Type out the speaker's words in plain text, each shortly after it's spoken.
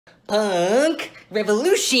Punk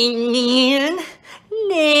revolution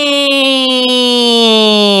now.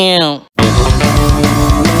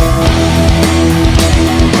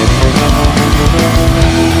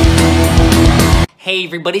 Hey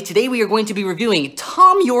everybody, today we are going to be reviewing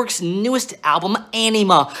Thom Yorke's newest album,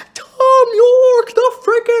 Anima. Thom Yorke, the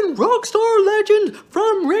freaking rockstar legend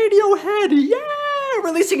from Radiohead, yeah!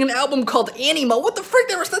 Releasing an album called Anima. What the frick?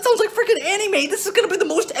 That sounds like freaking anime. This is gonna be the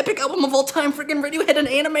most epic album of all time, freaking Radiohead and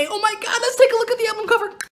anime. Oh my god, let's take a look at the album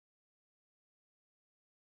cover.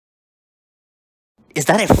 Is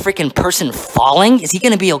that a freaking person falling? Is he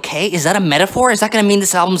gonna be okay? Is that a metaphor? Is that gonna mean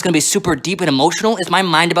this album's gonna be super deep and emotional? Is my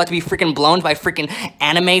mind about to be freaking blown by freaking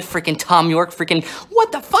anime, freaking Thom Yorke, freaking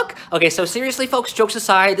what the fuck? Okay, so seriously folks, jokes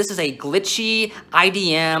aside, this is a glitchy,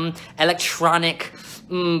 IDM, electronic,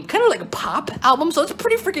 kind of like a pop album, so it's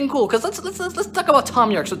pretty freaking cool. Cause let's talk about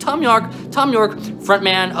Thom Yorke. So Thom Yorke,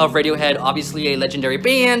 frontman of Radiohead, obviously a legendary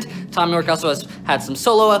band. Thom Yorke also has had some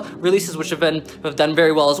solo releases which have done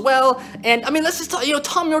very well as well. And I mean, let's just talk,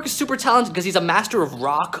 Thom Yorke is super talented because he's a master of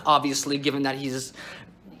rock, obviously, given that he's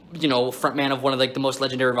frontman of one of like the most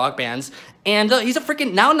legendary rock bands, and he's a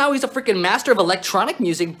freaking now he's a freaking master of electronic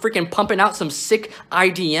music, freaking pumping out some sick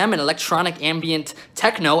IDM and electronic ambient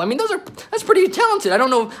techno. I mean, that's pretty talented. I don't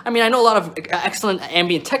know. I mean, I know a lot of excellent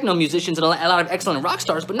ambient techno musicians and a lot of excellent rock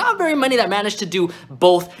stars, but not very many that manage to do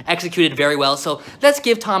both executed very well. So let's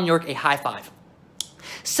give Thom Yorke a high five.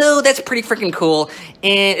 So that's pretty freaking cool.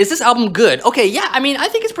 And is this album good? Okay, yeah, I mean, I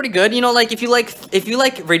think it's pretty good. Like if you like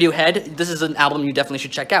Radiohead, this is an album you definitely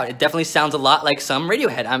should check out. It definitely sounds a lot like some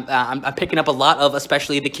Radiohead. I'm picking up a lot of,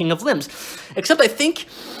 especially The King of Limbs. Except I think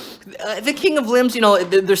The King of Limbs,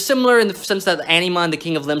 they're similar in the sense that Anima and The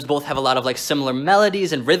King of Limbs both have a lot of like similar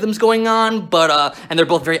melodies and rhythms going on, but and they're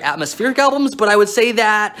both very atmospheric albums. But I would say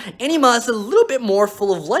that Anima is a little bit more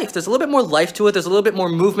full of life. There's a little bit more life to it. There's a little bit more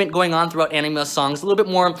movement going on throughout Anima's songs. A little bit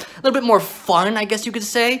more fun, I guess you could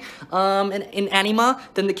say, in Anima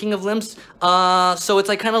than The King of Limbs. So it's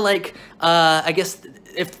like kind of like I guess,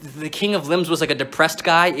 if The King of Limbs was like a depressed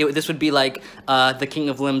guy, this would be like The King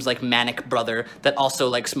of Limbs' like manic brother that also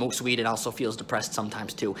like smokes weed and also feels depressed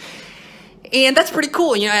sometimes too. And that's pretty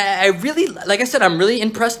cool. I really, like I said, I'm really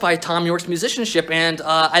impressed by Thom Yorke's musicianship, and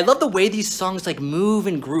I love the way these songs like move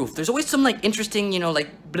and groove. There's always some like interesting, like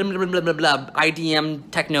blah, blah, blah, blah, blah,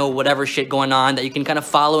 IDM, techno, whatever shit going on that you can kind of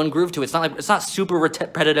follow and groove to. It's not super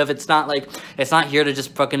repetitive. It's not here to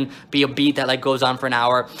just fucking be a beat that like goes on for an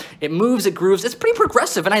hour. It moves, it grooves. It's pretty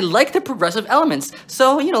progressive, and I like the progressive elements.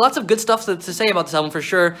 So, lots of good stuff to say about this album for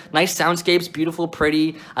sure. Nice soundscapes, beautiful,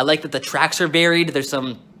 pretty. I like that the tracks are varied. There's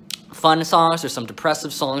some fun songs, there's some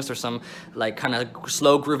depressive songs, there's some like kind of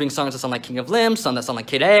slow grooving songs that sound like King of Limbs, some that sound like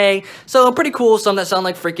Kid A, so pretty cool, some that sound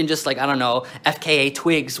like freaking just like, I don't know, FKA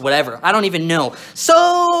Twigs, whatever, I don't even know,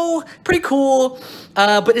 so pretty cool.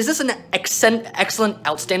 But is this an excellent,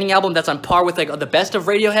 outstanding album that's on par with like the best of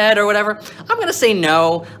Radiohead or whatever? I'm gonna say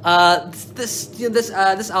no.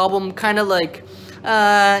 This album kind of like,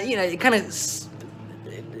 it kind of,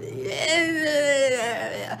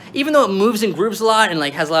 even though it moves and grooves a lot and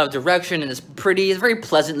like has a lot of direction and is pretty, it's very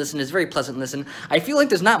pleasant listen. I feel like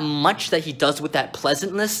there's not much that he does with that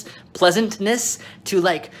pleasantness to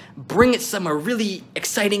like bring it somewhere really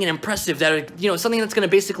exciting and impressive that, something that's gonna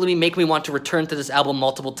basically make me want to return to this album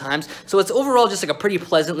multiple times. So it's overall just like a pretty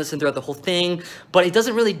pleasant listen throughout the whole thing, but it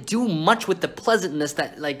doesn't really do much with the pleasantness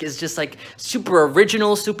that like is just like super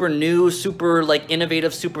original, super new, super like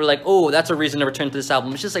innovative, super like, oh, that's a reason to return to this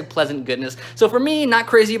album. It's just like pleasant goodness. So for me, not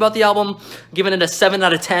crazy about the album, giving it a 7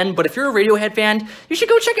 out of 10, but if you're a Radiohead fan, you should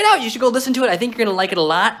go check it out. You should go listen to it. I think you're gonna like it a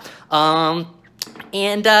lot. Yeah,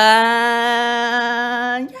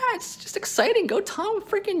 it's just exciting. Go Thom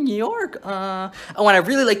freaking Yorke. Oh, and I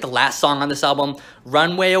really like the last song on this album,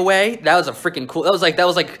 Runway Away. That was a freaking cool, that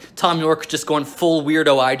was like Thom Yorke just going full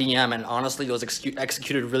weirdo IDM, and honestly, it was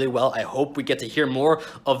executed really well. I hope we get to hear more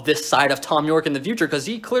of this side of Thom Yorke in the future, because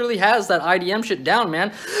he clearly has that IDM shit down,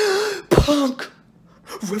 man. Punk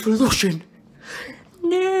revolution.